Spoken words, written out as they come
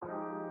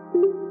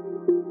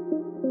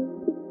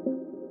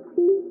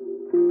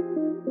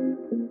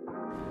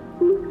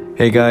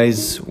Hey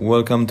guys,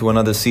 welcome to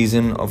another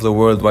season of the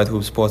World Wide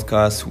Hoops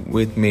podcast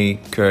with me,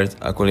 Kurt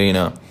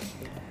Akolina.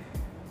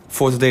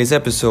 For today's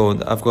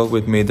episode, I've got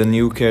with me the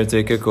new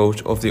caretaker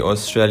coach of the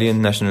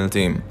Australian national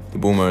team, the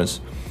Boomers,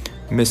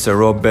 Mr.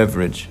 Rob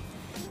Beveridge.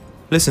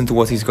 Listen to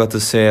what he's got to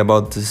say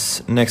about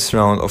this next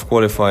round of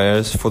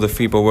qualifiers for the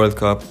FIBA World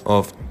Cup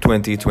of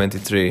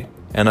 2023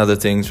 and other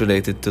things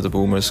related to the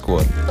Boomers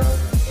squad.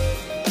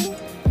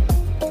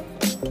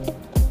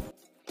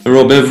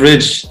 Rob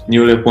Beveridge,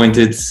 newly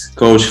appointed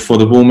coach for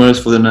the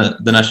Boomers for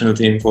the national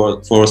team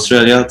for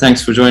Australia.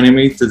 Thanks for joining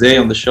me today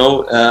on the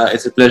show.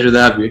 It's a pleasure to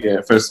have you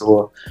here, first of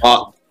all.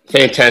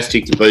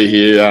 Fantastic to be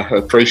here. I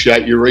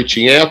appreciate you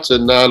reaching out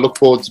and look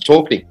forward to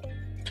talking.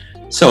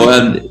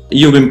 So,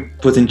 you've been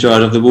put in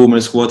charge of the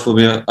Boomers squad for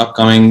the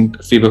upcoming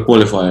FIBA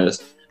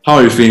qualifiers. How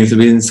are you feeling to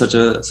be in such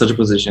a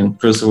position,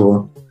 first of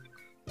all?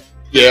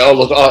 Yeah,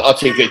 look, I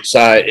think it's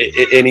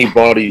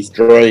anybody's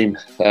dream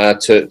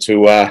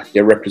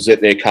to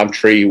represent their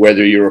country,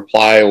 whether you're a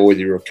player or whether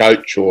you're a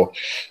coach or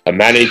a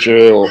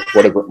manager or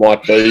whatever it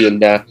might be.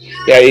 And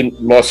in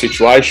my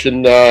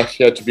situation,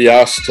 to be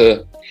asked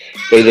to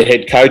be the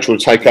head coach or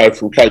take over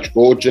from Coach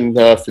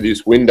Goorjian for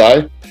this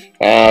window.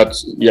 I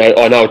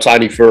know it's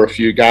only for a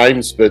few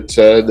games, but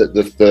I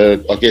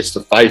guess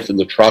the faith and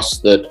the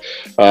trust that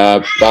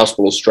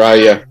Basketball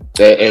Australia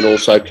and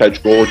also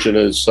Coach Goorjian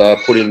has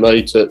put in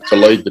me to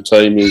lead the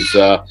team is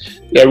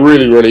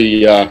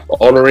really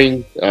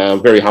honouring.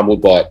 Very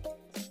humbled by it.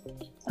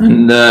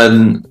 And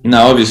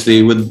now,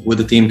 obviously, with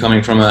the team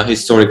coming from a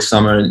historic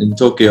summer in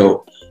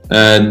Tokyo,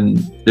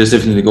 there's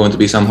definitely going to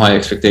be some high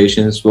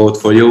expectations both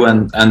for you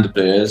and the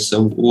players.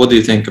 So, what do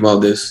you think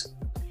about this?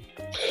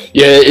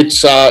 Yeah,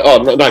 it's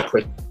no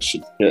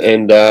question.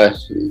 And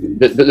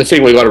the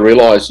thing we've got to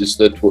realise is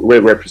that we're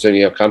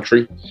representing our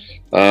country.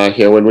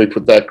 When we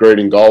put that green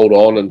and gold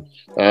on, and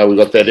we've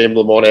got that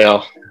emblem on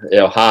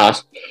our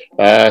heart,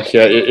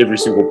 every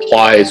single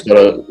player's got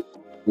to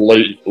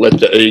let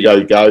the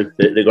ego go.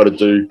 They've got to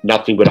do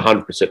nothing but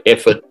 100%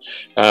 effort.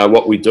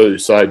 What we do,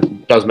 so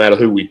it doesn't matter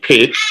who we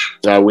pick.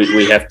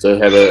 We have to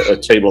have a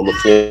team on the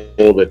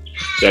floor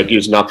that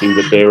gives nothing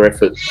but their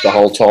effort the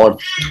whole time.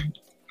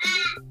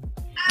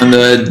 And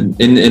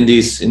in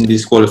these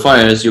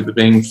qualifiers, you'll be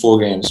playing 4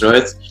 games,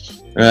 right?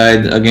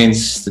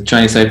 Against the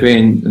Chinese Taipei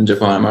in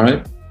Japan, am I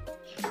right?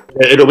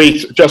 It'll be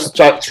just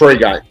 3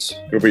 games.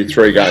 It'll be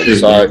 3 games.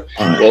 So,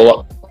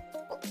 right.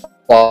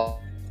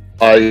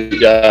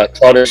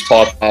 Chinese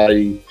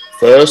Taipei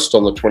first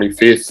on the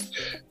 25th,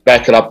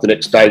 back it up the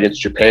next day against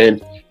Japan,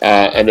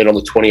 and then on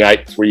the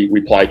 28th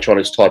we play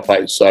Chinese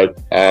Taipei. So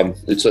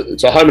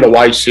it's a home and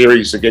away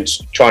series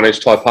against Chinese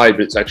Taipei,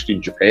 but it's actually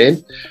in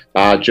Japan.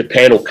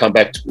 Japan will come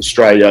back to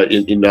Australia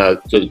in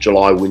the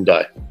July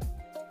window.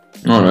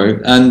 All right,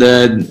 and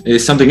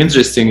something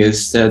interesting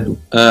is that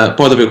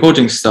part of your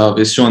coaching staff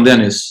is Sean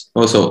Dennis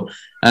also,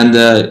 and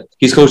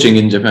he's coaching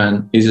in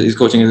Japan. He's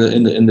coaching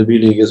in the B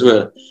League as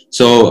well.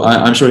 So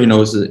I'm sure he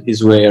knows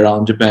his way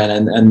around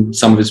Japan and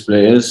some of his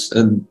players.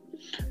 And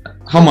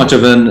how much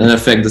of an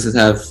effect does it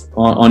have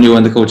on you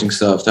and the coaching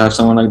staff to have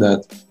someone like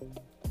that?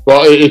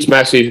 Well, it's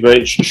massive. I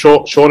mean,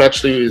 Sean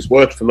actually has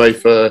worked for me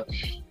for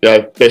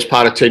best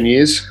part of 10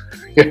 years.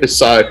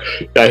 So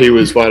he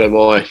was one of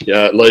my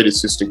lead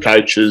assistant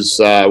coaches,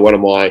 one of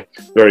my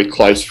very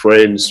close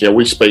friends.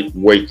 We speak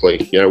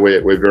weekly.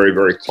 We're very,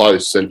 very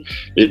close, and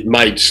it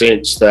made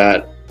sense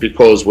that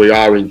because we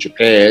are in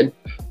Japan,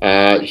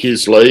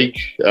 his league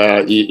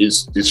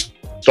is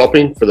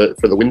stopping for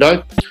the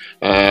window,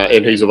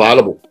 and he's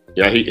available.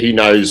 He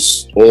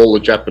knows all the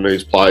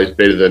Japanese players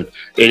better than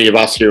any of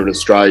us here in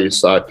Australia.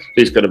 So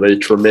he's going to be a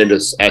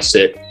tremendous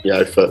asset,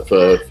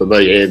 for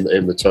me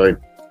and the team.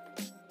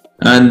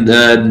 And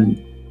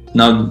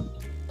now,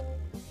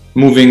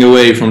 moving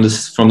away from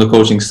the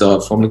coaching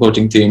staff, from the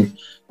coaching team,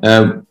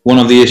 one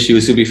of the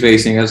issues you'll be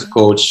facing as a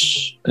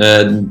coach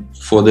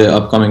for the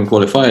upcoming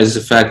qualifiers is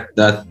the fact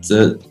that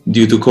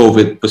due to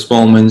COVID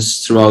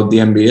postponements throughout the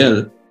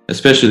NBL,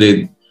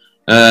 especially,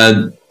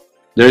 there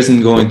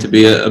isn't going to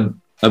be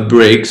a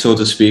break, so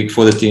to speak,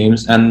 for the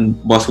teams. And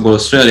Basketball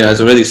Australia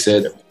has already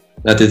said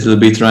that it will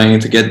be trying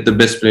to get the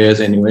best players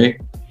anyway.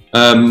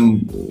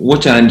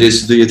 What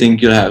challenges do you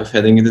think you'll have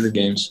heading into the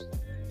games?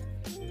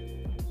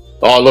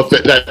 Oh, look,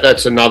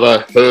 that's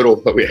another hurdle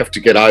that we have to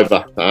get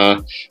over.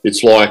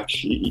 It's like,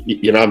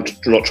 I'm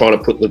not trying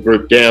to put the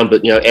group down,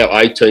 but,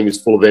 our A team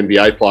is full of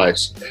NBA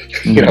players.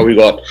 Mm-hmm. We've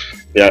got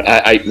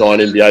 8, 9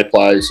 NBA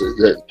players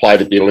that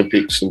played at the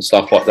Olympics and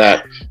stuff like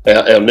that.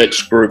 Our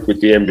next group with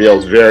the NBL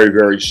is very,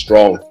 very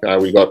strong.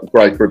 We've got a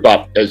great group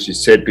up, as you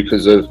said,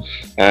 because of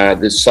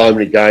there's so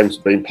many games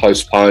have been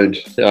postponed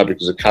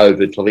because of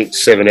COVID. I think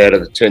 7 out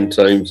of the 10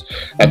 teams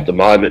at the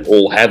moment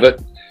all have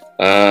it.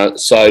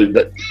 So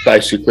that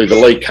basically the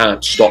league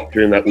can't stop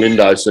during that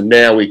window. So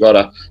now we've got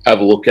to have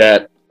a look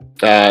at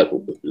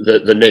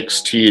the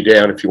next tier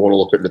down, if you want to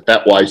look at it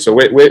that way. So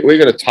we're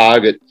going to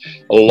target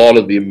a lot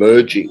of the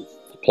emerging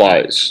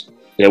players,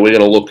 we're going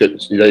to look at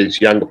these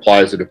younger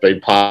players that have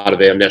been part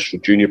of our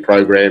national junior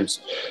programs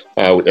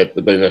at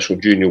the National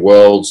Junior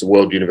Worlds, the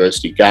World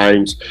University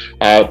Games,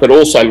 but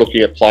also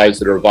looking at players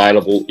that are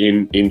available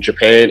in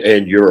Japan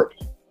and Europe.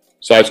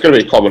 So it's going to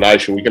be a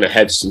combination. We're going to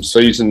have some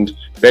seasoned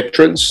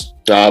veterans,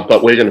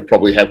 but we're going to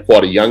probably have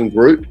quite a young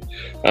group.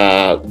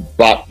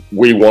 But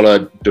we want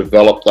to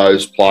develop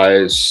those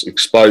players,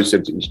 expose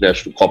them to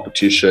international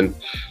competition.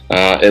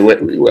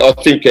 And I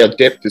think our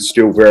depth is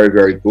still very,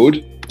 very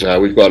good.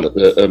 We've got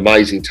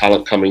amazing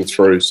talent coming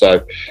through.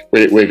 So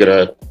we're going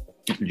to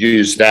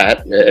use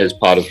that as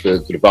part of the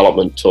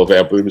development of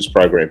our Boomers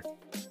program.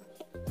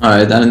 All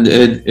right, and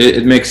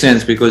it makes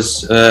sense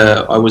because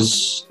I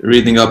was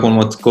reading up on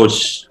what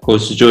Coach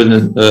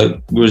Jordan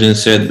Grushin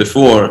said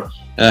before.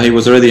 He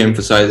was already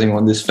emphasizing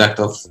on this fact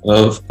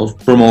of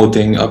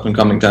promoting up and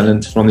coming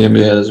talent from the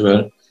NBL as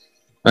well.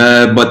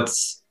 But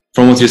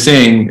from what you're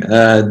saying,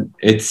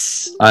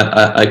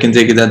 I can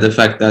take it that the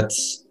fact that,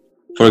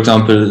 for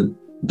example,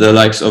 the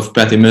likes of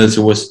Patty Mills,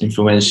 who was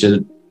influential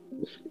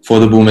for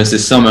the Boomers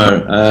this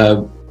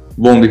summer,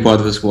 won't be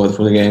part of the squad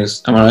for the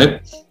games. Am I right?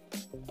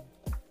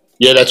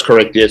 Yeah, that's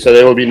correct. Yeah, so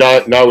there will be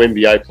no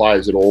NBA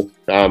players at all.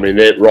 And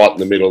they're right in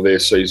the middle of their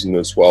season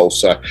as well.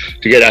 So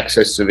to get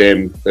access to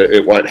them,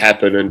 it won't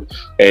happen.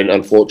 And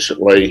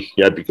unfortunately,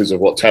 because of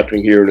what's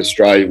happening here in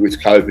Australia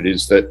with COVID,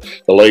 is that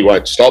the league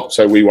won't stop.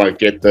 So we won't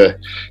get the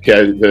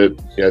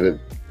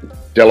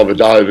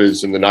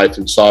Dellavedovas and the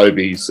Nathan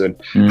Sobeys and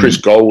Chris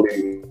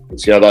Golding.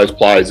 Those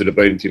players that have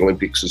been to the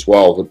Olympics as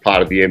well, that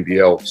part of the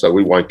NBL. So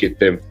we won't get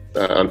them,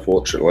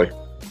 unfortunately.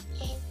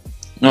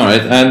 All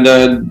right,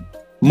 and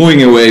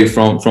moving away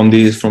from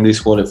these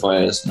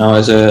qualifiers now,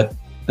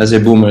 as a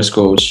Boomers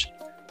coach,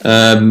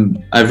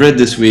 I've read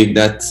this week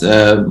that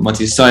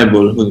Matthias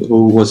Seibel,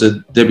 who was a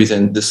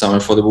debutant this summer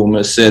for the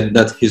Boomers, said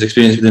that his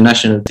experience with the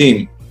national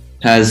team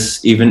has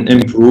even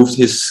improved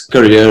his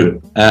career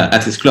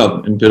at his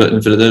club in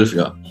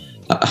Philadelphia.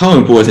 How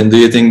important do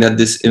you think that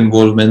this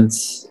involvement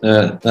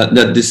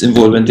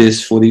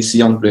is for these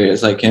young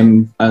players like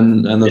him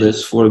and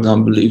others? For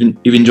example,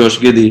 even Josh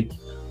Giddey,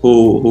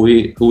 who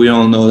we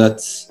all know that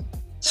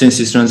since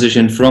his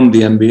transition from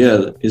the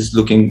NBL is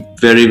looking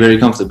very, very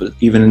comfortable,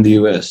 even in the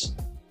US.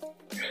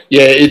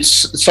 Yeah,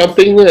 it's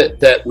something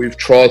that we've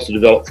tried to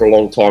develop for a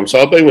long time. So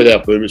I've been with our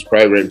Boomers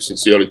program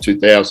since the early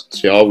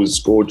 2000s. I was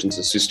Gordon's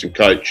assistant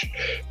coach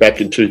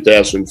back in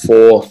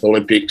 2004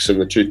 Olympics and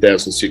the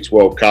 2006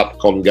 World Cup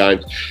Common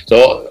Games.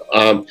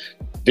 So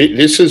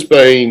this has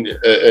been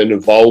an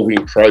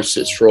evolving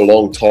process for a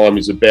long time.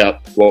 Is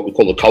about what we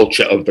call the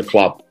culture of the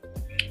club.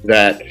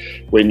 That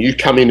when you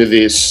come into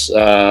this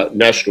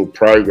national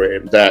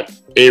program, that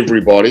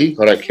everybody,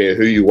 I don't care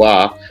who you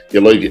are,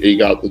 you leave your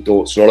ego at the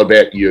door. It's not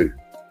about you.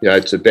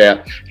 It's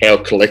about how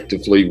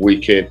collectively we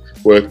can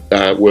work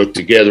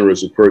together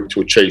as a group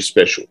to achieve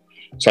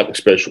something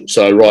special.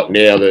 So right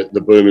now,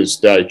 the Boomers,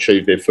 they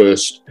achieved their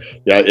first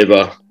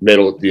ever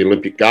medal at the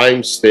Olympic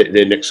Games.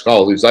 Their next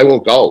goal is they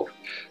want gold.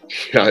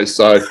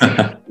 So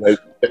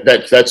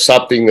that's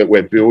something that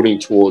we're building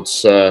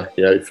towards.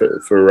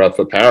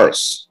 For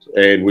Paris.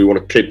 And we want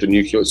to keep the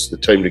nucleus of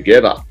the team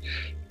together.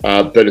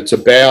 But it's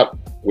about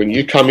when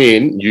you come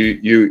in,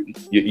 you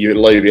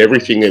leave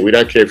everything there. We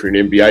don't care if you're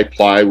an NBA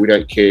player. We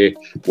don't care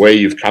where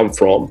you've come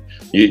from.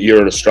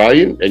 You're an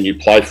Australian and you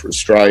play for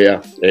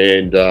Australia.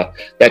 And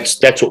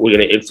that's what we're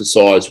going to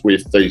emphasise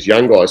with these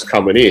young guys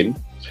coming in,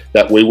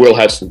 that we will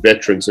have some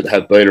veterans that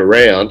have been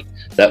around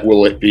that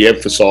will be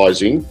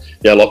emphasising,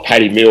 like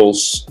Patty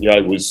Mills,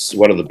 was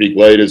one of the big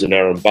leaders, and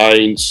Aaron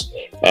Baines,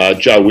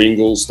 Joe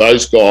Ingles,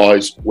 those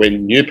guys.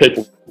 When new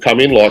people come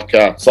in like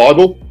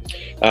Seibel,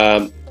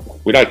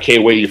 we don't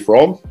care where you're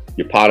from.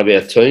 You're part of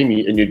our team,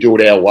 and you do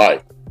it our way.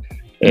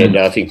 And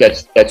I think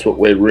that's what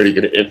we're really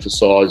going to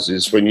emphasise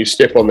is when you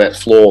step on that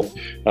floor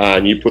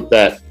and you put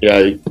that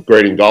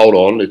green and gold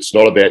on. It's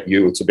not about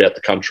you; it's about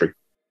the country.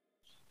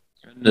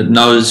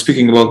 Now,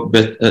 speaking of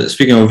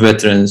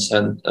veterans,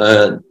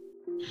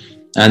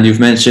 and you've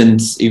mentioned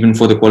even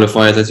for the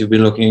qualifiers that you've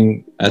been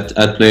looking at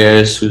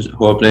players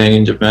who are playing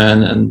in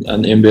Japan and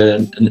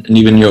NBL and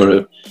even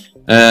Europe.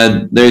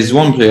 There is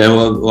one player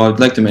who I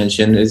would like to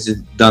mention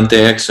is Dante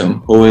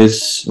Exum,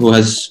 who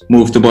has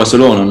moved to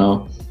Barcelona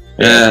now.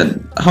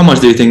 How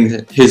much do you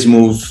think his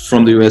move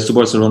from the US to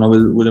Barcelona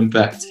will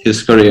impact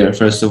his career,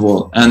 first of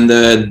all? And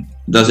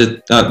does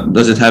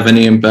it have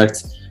any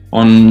impact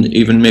on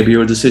even maybe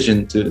your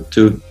decision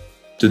to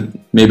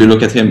maybe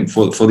look at him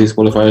for these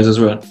qualifiers as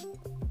well?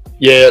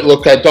 Yeah,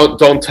 look,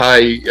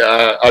 Dante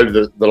over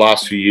the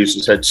last few years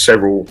has had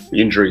several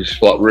injuries,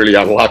 like really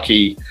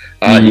unlucky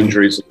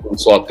injuries and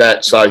things like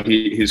that. So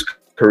his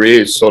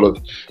career sort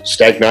of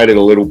stagnated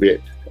a little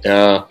bit.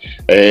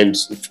 And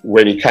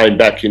when he came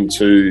back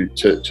into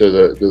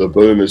the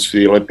Boomers for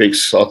the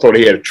Olympics, I thought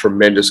he had a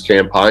tremendous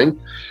campaign.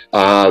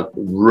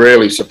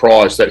 Really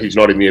surprised that he's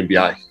not in the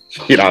NBA.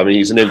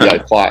 He's an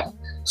NBA player.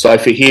 So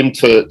for him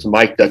to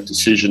make that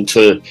decision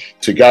to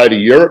go to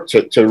Europe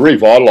to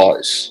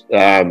revitalise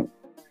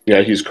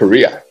his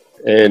career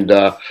and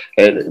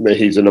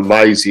he's an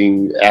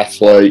amazing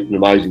athlete, an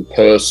amazing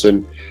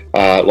person.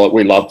 Like,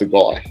 we love the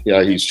guy. You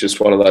know, he's just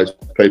one of those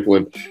people.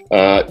 And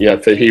you know,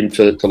 for him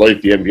to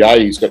leave the NBA,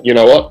 he's got, you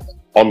know what,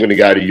 I'm going to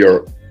go to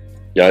Europe.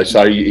 You know,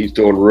 so he's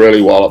doing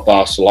really well at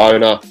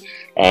Barcelona.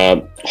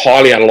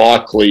 Highly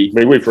unlikely. I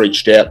mean, we've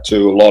reached out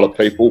to a lot of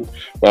people.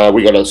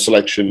 We got a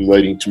selection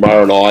meeting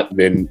tomorrow night and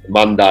then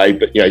Monday.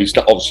 But, you know,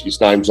 obviously his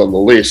name's on the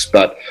list.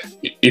 But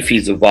if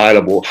he's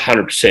available,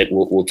 100%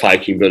 we'll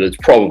take him. But it's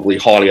probably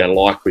highly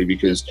unlikely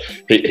because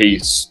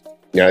he's,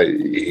 you know,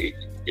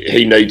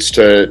 he needs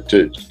to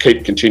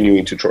keep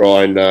continuing to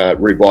try and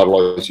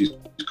revitalise his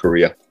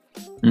career.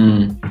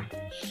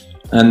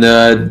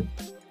 And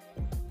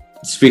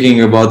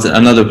speaking about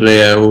another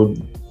player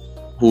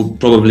who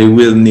probably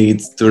will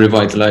need to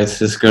revitalize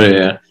his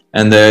career,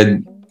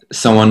 and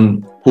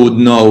someone who would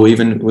know,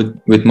 even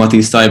with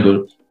Matisse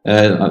Thybulle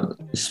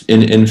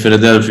in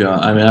Philadelphia.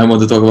 I mean, I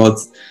want to talk about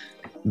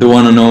the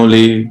one and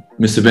only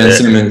Mr. Ben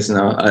Simmons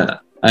now.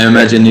 I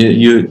imagine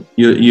you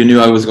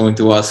knew I was going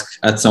to ask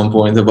at some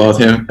point about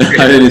him.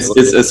 I mean,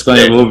 it's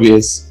kind of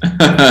obvious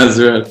as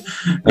well.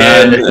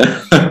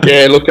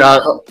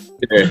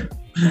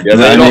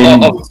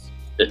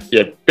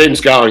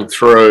 Ben's going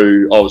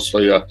through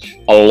obviously a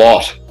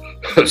lot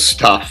of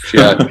stuff,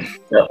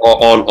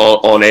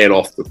 on and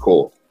off the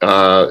court.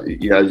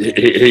 You know,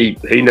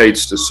 he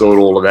needs to sort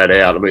all of that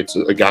out. I mean,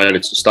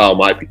 it's a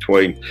stalemate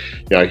between,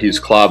 you know, his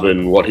club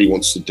and what he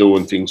wants to do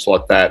and things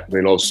like that. I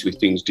mean, obviously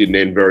things didn't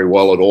end very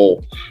well at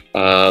all.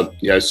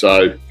 You know,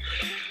 so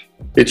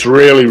it's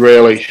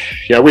really,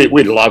 you know,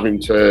 we'd love him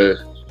to,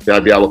 you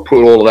know, be able to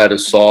put all of that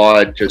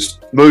aside,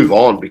 just move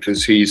on,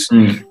 because he's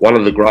one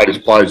of the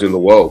greatest players in the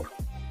world.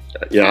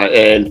 You know,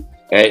 and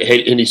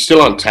he's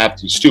still untapped.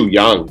 He's still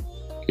young.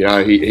 You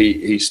know,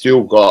 he's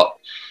still got,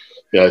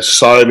 you know,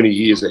 so many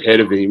years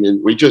ahead of him,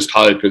 and we just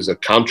hope as a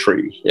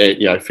country,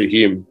 you know, for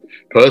him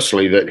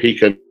personally, that he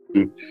can,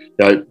 you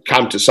know,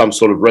 come to some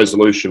sort of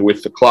resolution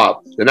with the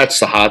club. And that's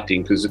the hard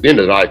thing, because at the end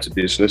of the day, it's a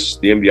business.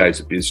 The NBA is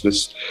a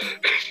business,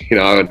 you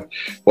know, and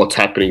what's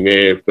happening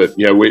there. But,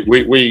 you know,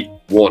 we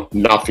want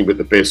nothing but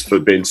the best for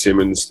Ben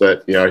Simmons,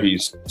 that, you know,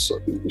 he's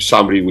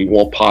somebody we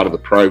want part of the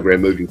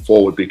program moving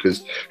forward,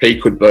 because he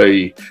could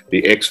be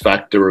the X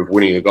factor of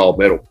winning a gold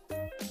medal.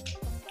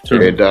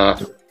 True. And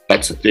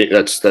that's the thing.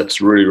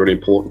 That's really, really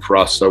important for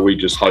us. So we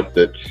just hope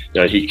that,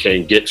 you know, he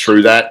can get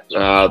through that.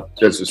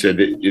 As I said,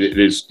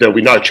 there'll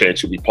be no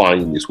chance he'll be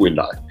playing in this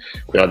window.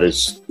 You know,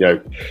 there's, you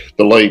know,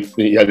 the league,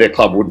 you know, their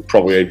club wouldn't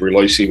probably even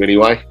release him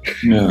anyway.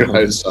 Yeah. You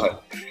know, so,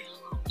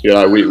 you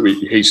know,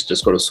 he's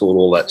just got to sort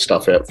all that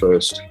stuff out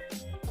first.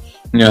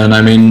 Yeah, and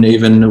I mean,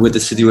 even with the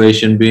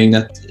situation being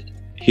that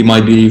he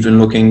might be even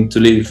looking to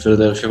leave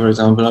Philadelphia, for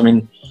example, I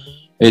mean,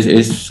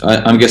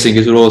 I'm guessing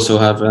it will also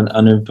have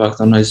an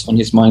impact on his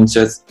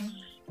mindset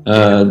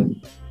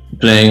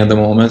playing at the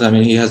moment. I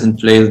mean, he hasn't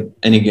played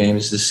any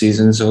games this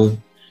season, so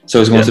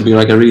it's going to be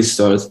like a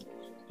restart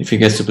if he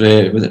gets to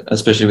play,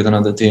 especially with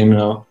another team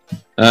now.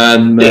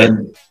 And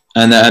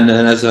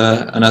as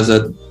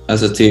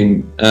a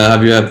team,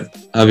 have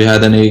you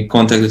had any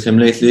contact with him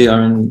lately?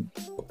 I mean,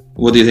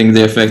 what do you think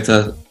the effect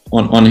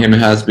on him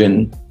has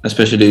been,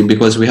 especially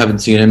because we haven't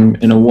seen him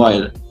in a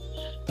while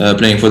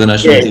playing for the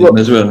national team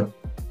as well?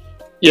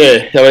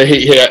 Yeah, I mean,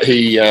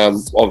 he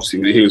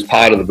obviously he was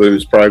part of the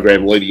Boomers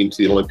program leading into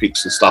the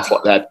Olympics and stuff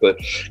like that, but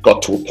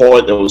got to a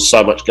point there was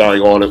so much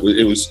going on.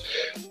 It was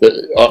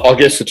I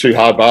guess, the too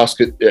hard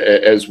basket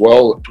as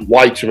well.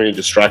 Way too many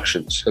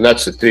distractions, and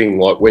that's the thing.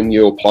 Like, when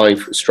you're playing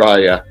for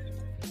Australia,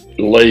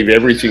 leave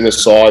everything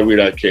aside. We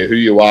don't care who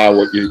you are,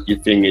 what your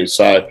thing is.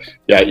 So,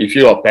 yeah, if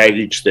you got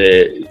baggage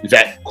there,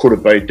 that could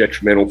have been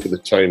detrimental for the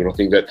team, and I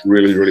think that's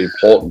really, really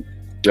important,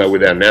 you know,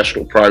 with our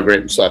national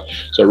program. So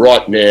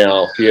right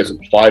now, he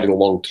hasn't played in a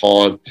long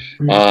time.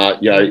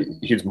 You know,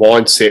 his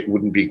mindset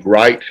wouldn't be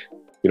great.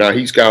 You know,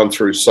 he's going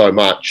through so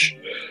much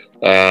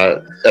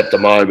at the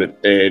moment,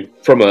 and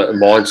from a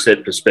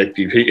mindset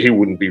perspective, he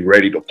wouldn't be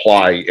ready to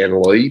play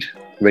and lead.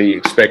 I mean, you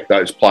expect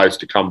those players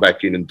to come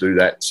back in and do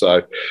that. So,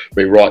 I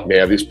mean, right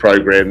now, this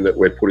program that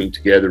we're putting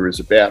together is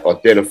about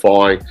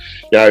identifying,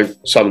 you know,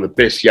 some of the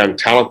best young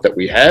talent that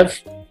we have.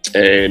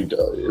 And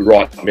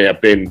right now,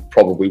 Ben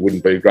probably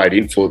wouldn't be a great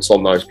influence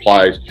on those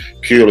players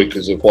purely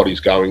because of what he's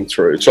going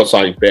through. It's not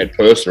saying he's a bad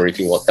person or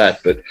anything like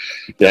that, but,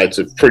 you know, it's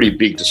a pretty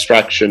big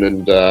distraction,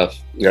 and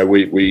you know,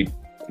 we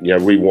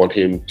want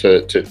him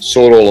to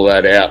sort all of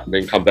that out and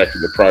then come back to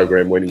the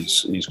program when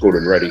he's good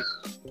and ready.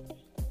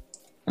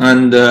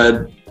 And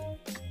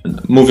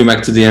moving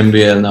back to the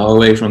NBL now,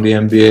 away from the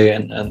NBA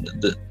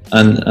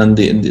and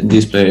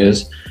these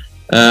players.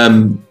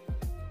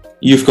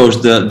 You've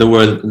coached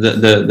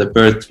the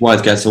Perth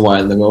Wildcats a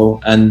while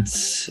ago, and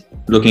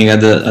looking at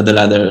the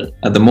ladder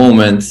at the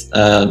moment,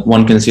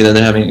 one can see that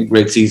they're having a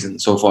great season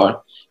so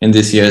far in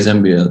this year's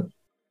NBL,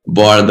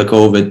 bar the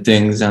COVID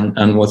things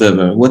and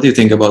whatever. What do you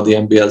think about the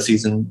NBL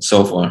season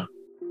so far?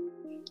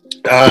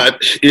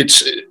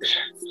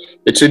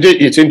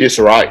 it's in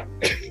disarray.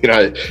 You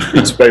know,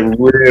 it's been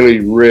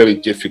really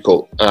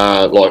difficult.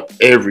 Like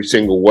every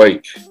single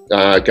week,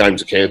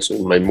 games are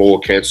cancelled. I mean, more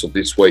cancelled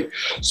this week.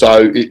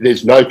 So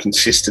there's no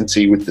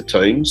consistency with the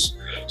teams.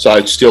 So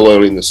it's still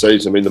early in the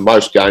season. I mean, the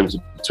most games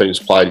the teams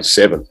played is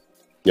 7.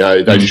 You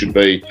know, they should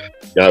be.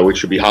 You know, we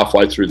should be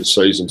halfway through the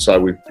season, so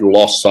we've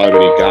lost so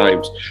many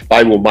games.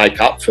 They will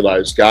make up for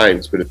those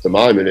games, but at the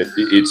moment,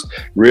 it's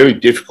really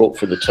difficult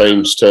for the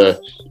teams to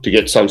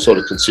get some sort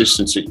of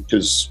consistency.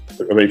 Because,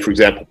 I mean, for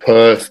example,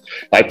 Perth,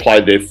 they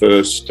played their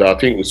first, I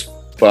think it was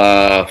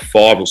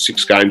 5 or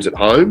 6 games at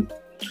home.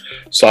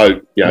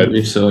 So, you know, I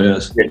believe so,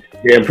 yes.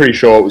 Yeah, I'm pretty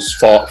sure it was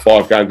 5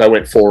 games. They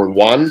went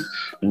 4-1,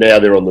 and now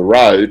they're on the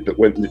road. But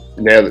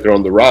now that they're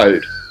on the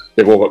road,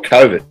 they've all got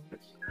COVID.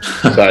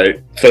 So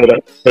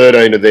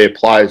 13 of their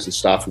players and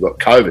staff have got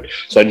COVID.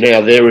 So now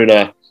they're in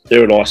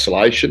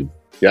isolation.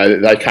 You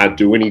know, they can't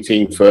do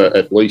anything for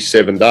at least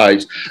 7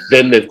 days.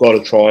 Then they've got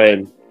to try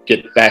and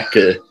get back.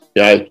 You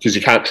know, because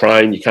you can't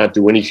train, you can't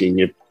do anything.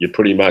 You're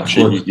pretty much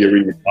you're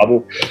in your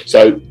bubble.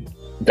 So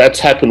that's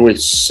happened with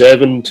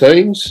 7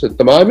 teams at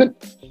the moment.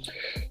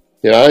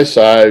 You know,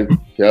 so you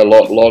know, a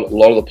lot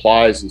of the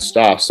players and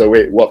staff. So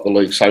what the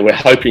league's saying, we're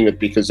hoping that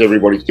because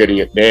everybody's getting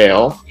it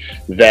now,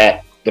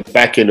 that the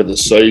back end of the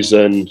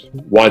season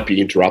won't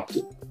be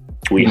interrupted.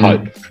 We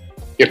hope.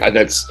 You know,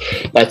 that's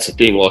the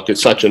thing. Like,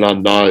 it's such an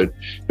unknown,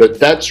 but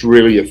that's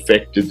really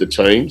affected the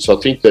teams. So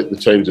I think that the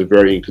teams are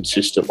very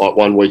inconsistent. Like,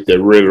 one week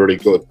they're really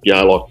good. You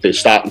know, like they're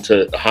starting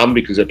to hum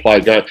because they play a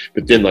game,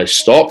 but then they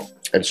stop,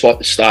 and it's like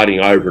they're starting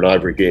over and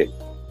over again.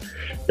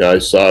 You know,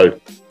 so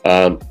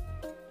the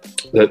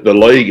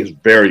league is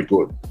very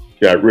good.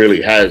 You know, it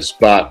really has.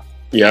 But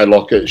you know,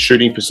 like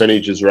shooting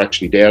percentages are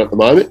actually down at the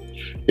moment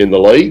in the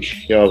league.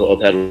 You know,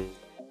 I've had a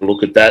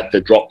look at that.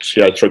 They've dropped,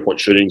 you know, 3-point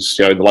shootings,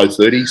 you know, in the low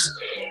 30s.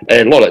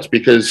 And a lot of it's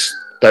because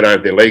they don't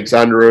have their legs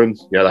under them.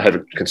 You know, they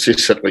haven't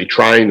consistently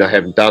trained. They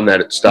haven't done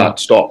that at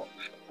start-stop.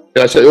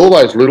 You know, so all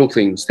those little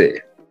things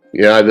there.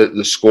 You know,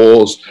 the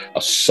scores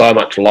are so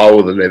much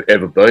lower than they've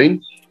ever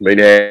been. I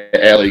mean,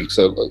 our leagues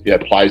are, you know,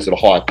 plays at a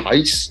higher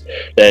pace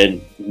than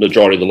the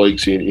majority of the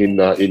leagues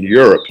in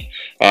Europe.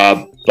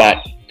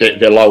 But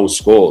they're lower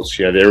scores.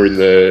 You know, they're in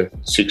the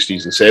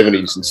 60s and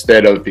 70s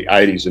instead of the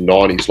 80s and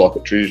 90s like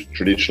it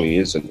traditionally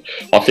is. And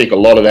I think a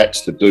lot of that's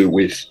to do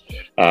with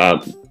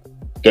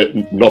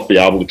not be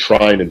able to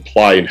train and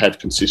play and have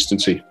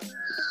consistency.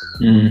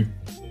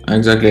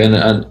 Exactly,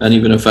 and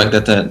even the fact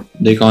that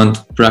they can't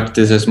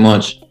practice as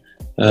much,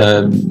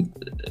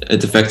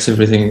 it affects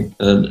everything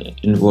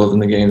involved in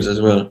the games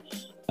as well.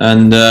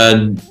 And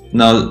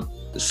now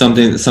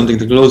something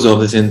to close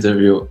off this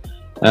interview.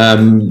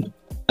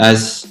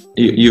 As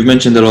you've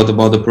mentioned a lot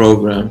about the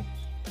program,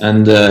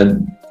 and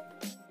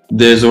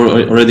there's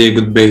already a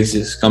good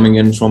basis coming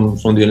in from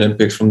the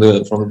Olympics, from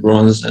the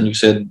bronze, and you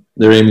said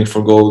they're aiming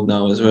for gold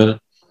now as well.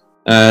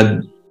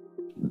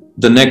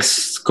 The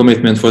next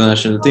commitment for the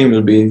national team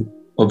will be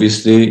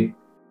obviously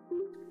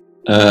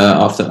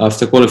after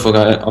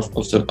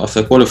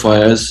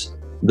qualifiers,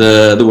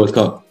 the World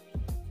Cup.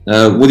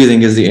 What do you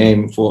think is the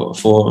aim for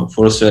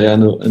Australia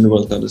in the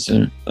World Cup this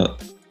year?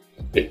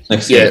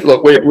 Next year? Yeah,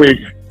 look,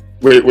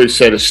 we've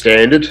set a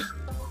standard.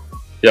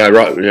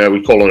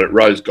 We're calling it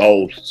rose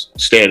gold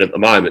standard at the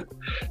moment,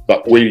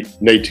 but we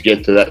need to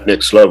get to that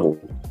next level.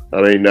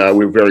 I mean,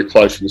 we were very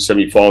close in the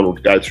semi-final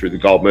to go through the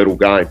gold medal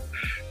game.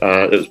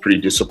 It was pretty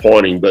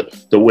disappointing, but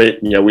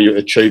we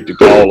achieved the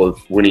goal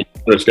of winning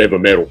first ever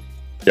medal.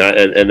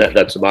 And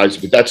that's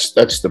amazing. But that's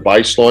the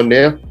baseline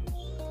now.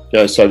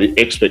 So the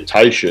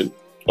expectation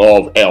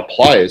of our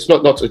players,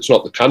 it's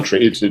not the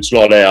country, it's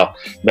not our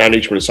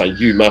management saying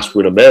you must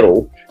win a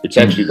medal. It's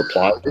actually the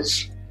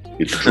players.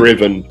 It's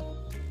driven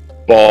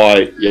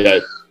by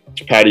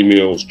Paddy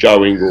Mills,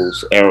 Joe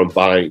Ingles, Aaron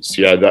Baines,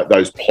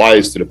 those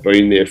players that have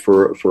been there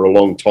for a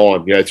long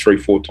time,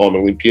 3-4-time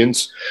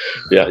Olympians.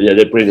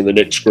 They're bringing the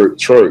next group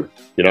through.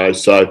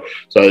 So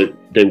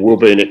there will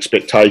be an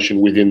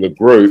expectation within the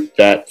group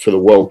that for the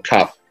World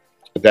Cup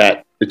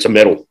that it's a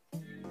medal.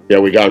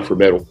 We're going for a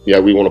medal.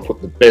 We want to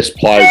put the best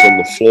players on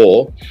the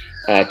floor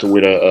to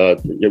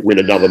win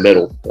another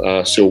medal,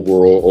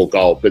 silver or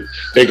gold. But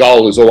their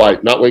goal is always,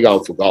 no, we're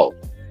going for gold.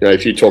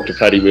 If you talk to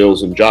Paddy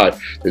Mills and Joe,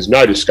 there's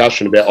no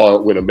discussion about,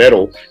 I'll win a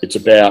medal. It's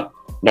about,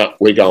 no,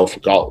 we're going for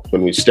gold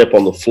when we step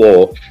on the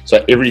floor.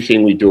 So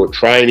everything we do at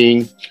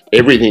training,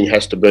 everything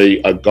has to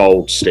be a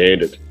gold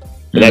standard.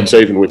 And that's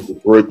even with the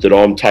group that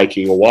I'm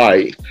taking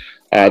away.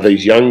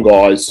 These young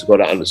guys have got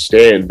to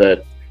understand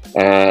that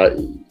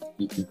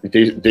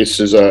this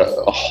is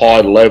a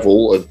high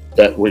level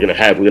that we're going to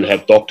have. We're going to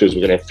have doctors,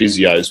 we're going to have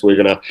physios, we're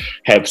going to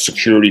have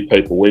security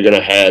people, we're going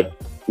to have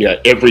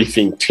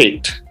everything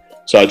ticked.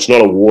 So it's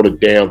not a watered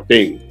down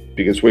thing,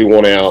 because we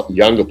want our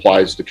younger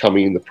players to come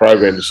in the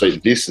program to see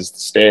this is the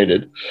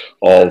standard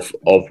of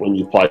when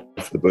you play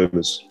for the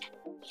Boomers.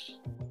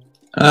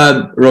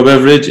 Rob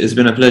Everidge, it's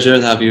been a pleasure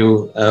to have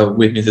you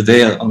with me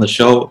today on the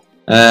show.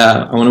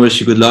 I want to wish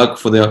you good luck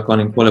for the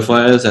upcoming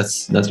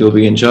qualifiers that you'll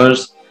be in charge.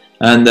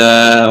 and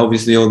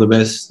obviously all the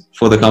best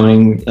for the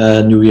coming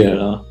new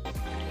year.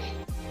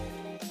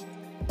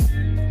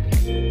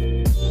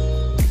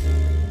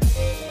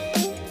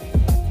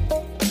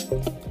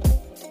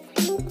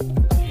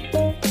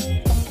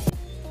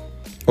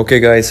 Okay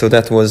guys, so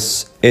that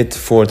was it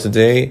for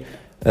today.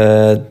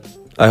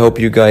 I hope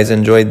you guys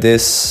enjoyed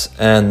this,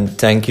 and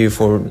thank you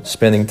for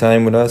spending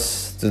time with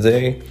us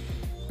today.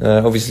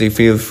 Obviously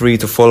feel free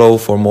to follow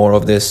for more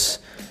of this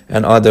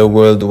and other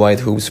Worldwide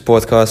Hoops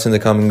podcasts in the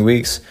coming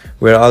weeks,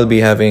 where I'll be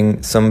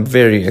having some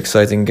very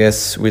exciting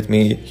guests with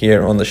me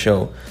here on the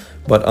show.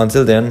 But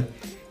until then,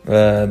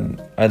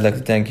 I'd like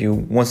to thank you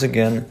once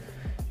again,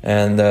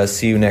 and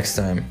see you next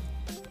time.